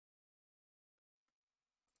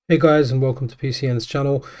Hey guys, and welcome to PCN's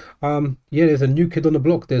channel. Yeah, there's a new kid on the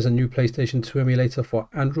block. There's a new PlayStation 2 emulator for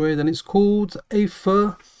Android, and it's called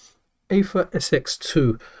Aether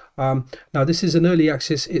SX2. Now this is an early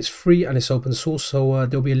access. It's free and it's open source, so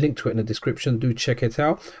there'll be a link to it in the description. Do check it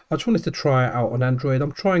out. I just wanted to try it out on Android.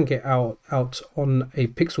 I'm trying it out on a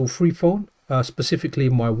Pixel 3 phone. Specifically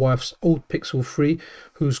my wife's old Pixel 3,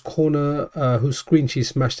 whose screen she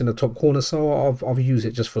smashed in the top corner, so I've used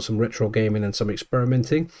it just for some retro gaming and some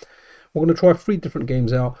experimenting. We're going to try 3 different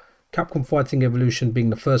games out. Capcom Fighting Evolution being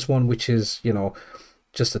the first one, which is,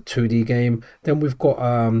 just a 2D game. Then we've got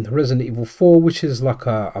Resident Evil 4, which is like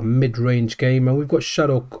a mid-range game, and we've got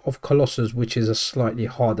Shadow of Colossus, which is a slightly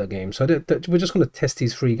harder game. So we're just going to test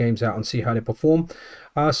these 3 games out and see how they perform.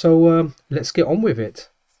 So let's get on with it.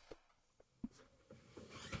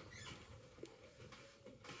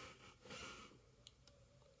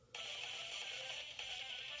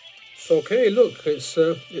 So okay, look, it's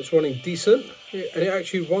running decent, and it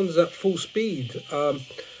actually runs at full speed. I'm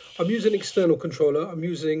using external controller. I'm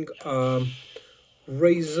using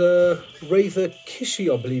Razer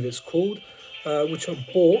Kishi, I believe it's called, which I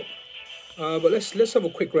bought. But let's have a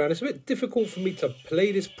quick round. It's a bit difficult for me to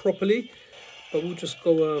play this properly, but we'll just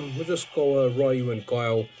go Ryu and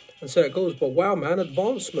Guile and see how it goes. But wow, man,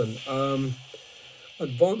 advancement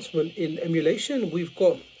in emulation. We've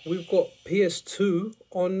got PS2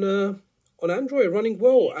 on Android running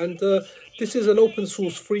well, and this is an open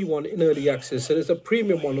source free one in early access. So there's a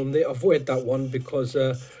premium one on there. Avoid that one because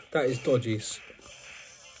that is dodgy.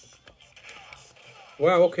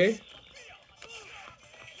 Wow. Okay.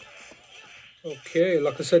 Okay.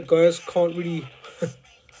 Like I said, guys, can't really.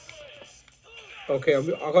 Okay, I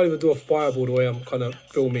can't even do a fireball the way I'm kind of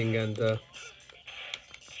filming, and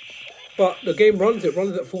but the game runs. It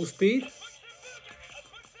runs at full speed.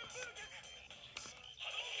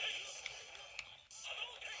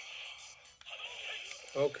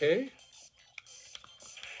 Okay.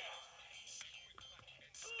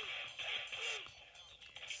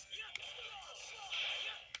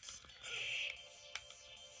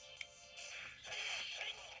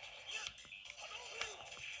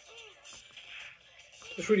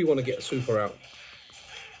 Just really want to get a super out.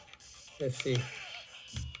 Let's see.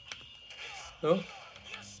 No?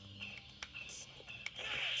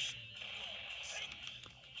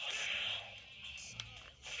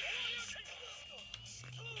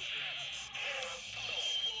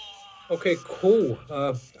 Okay, cool.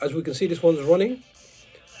 As we can see, this one's running.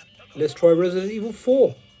 Let's try Resident Evil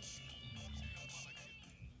 4.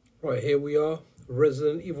 Right, here we are.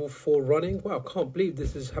 Resident Evil 4 running. Wow, I can't believe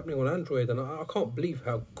this is happening on Android, and I can't believe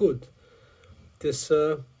how good this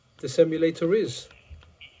emulator is.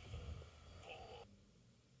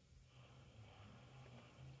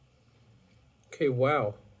 Okay,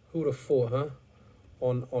 wow. Who would have thought, huh?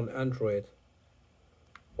 On Android.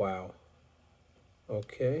 Wow.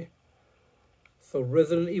 Okay. So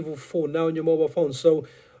Resident Evil 4 now on your mobile phone. So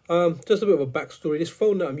just a bit of a backstory. This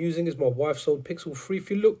phone that I'm using is my wife's old Pixel 3.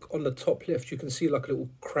 If you look on the top left, you can see like a little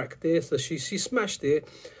crack there. So she smashed it.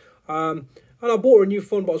 And I bought her a new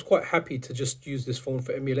phone, but I was quite happy to just use this phone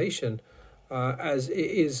for emulation. As it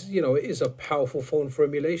is, it is a powerful phone for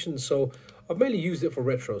emulation. So I've mainly used it for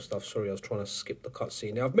retro stuff. Sorry, I was trying to skip the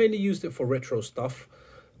cutscene. I've mainly used it for retro stuff.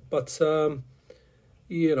 But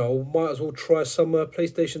might as well try some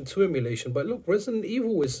PlayStation 2 emulation. But look, Resident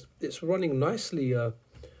Evil it's running nicely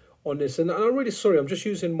on this, and I'm really sorry. I'm just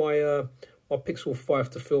using my my Pixel 5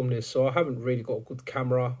 to film this, so I haven't really got a good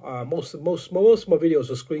camera. Most of my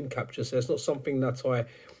videos are screen capture, so it's not something that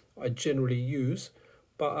I generally use.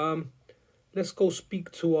 But let's go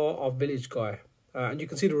speak to our village guy, and you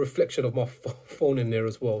can see the reflection of my phone in there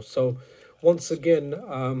as well. So once again,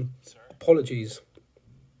 apologies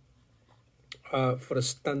for the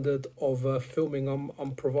standard of filming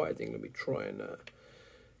I'm providing. Let me try and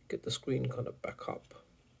get the screen kind of back up.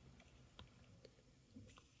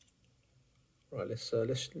 Right, let's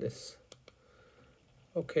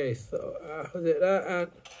okay, so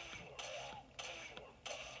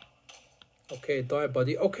okay, die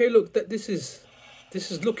buddy. Okay, look, this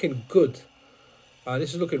is looking good.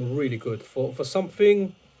 This is looking really good for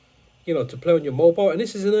something, to play on your mobile, and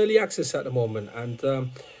this is in early access at the moment. And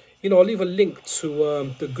I'll leave a link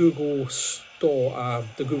to the Google Store,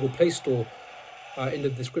 the Google Play Store, in the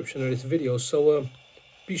description of this video. So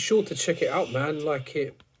be sure to check it out, man. Like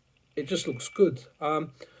it just looks good. But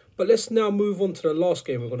let's now move on to the last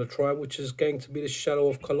game we're going to try, which is going to be the Shadow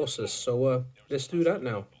of Colossus. So let's do that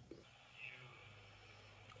now.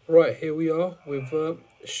 Right, here we are with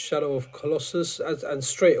Shadow of Colossus, and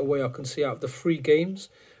straight away I can see out of the 3 games,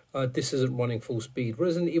 this isn't running full speed.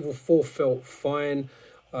 Resident Evil 4 felt fine.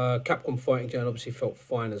 Capcom Fighting Gen obviously felt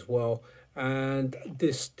fine as well, and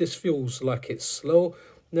this feels like it's slow.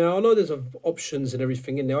 Now I know there's options and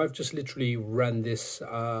everything in there. I've just literally ran this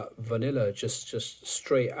vanilla, just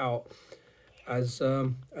straight out as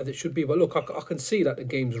it should be. But look, I can see that the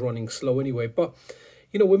game's running slow anyway. But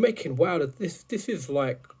you know, we're making wow. This is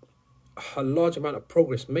like a large amount of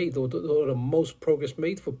progress made, or the most progress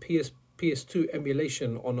made for PS2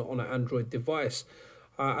 emulation on an Android device.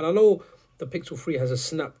 And I know the Pixel 3 has a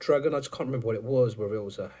Snapdragon. I just can't remember what it was, whether it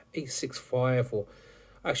was a 865 or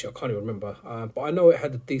actually I can't even remember. But I know it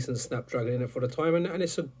had a decent Snapdragon in it for the time, and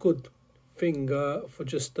it's a good thing for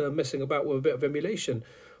just messing about with a bit of emulation.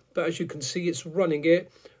 But as you can see, it's running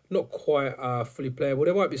it. Not quite fully playable.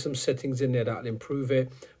 There might be some settings in there that'll improve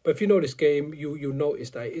it. But if you know this game, you'll notice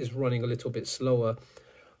that it is running a little bit slower.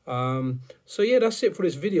 So yeah, that's it for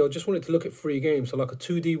this video. Just wanted to look at 3 games. So like a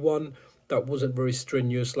 2D one that wasn't very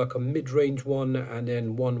strenuous, like a mid-range one, and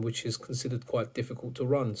then one which is considered quite difficult to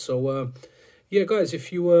run. So yeah, guys,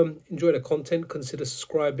 if you enjoy the content, consider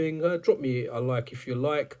subscribing. Drop me a like if you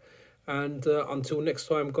like. And until next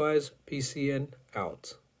time, guys, PCN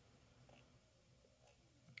out.